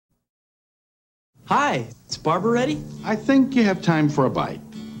Hi, is Barbara ready? I think you have time for a bite.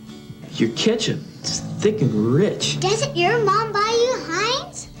 Your ketchup, it's thick and rich. Doesn't your mom buy you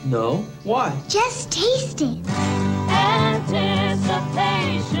Heinz? No, why? Just taste it. Anticipation.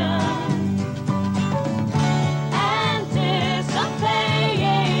 Anticipation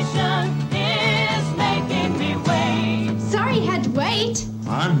is making me wait. Sorry you had to wait.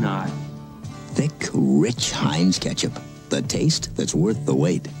 I'm not. Thick, rich Heinz ketchup. The taste that's worth the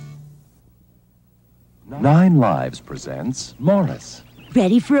wait. 9 Lives presents Morris.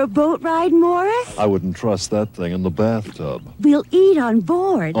 Ready for a boat ride, Morris? I wouldn't trust that thing in the bathtub. We'll eat on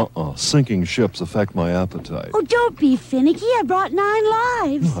board. Sinking ships affect my appetite. Oh, don't be finicky. I brought 9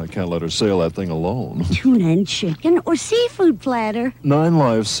 lives. I can't let her sail that thing alone. Tuna and chicken or seafood platter. 9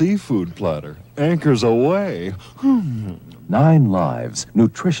 Lives seafood platter. Anchors away. 9 Lives.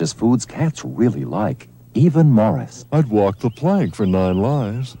 Nutritious foods cats really like. Even Morris. I'd walk the plank for 9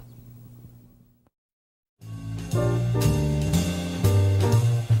 lives.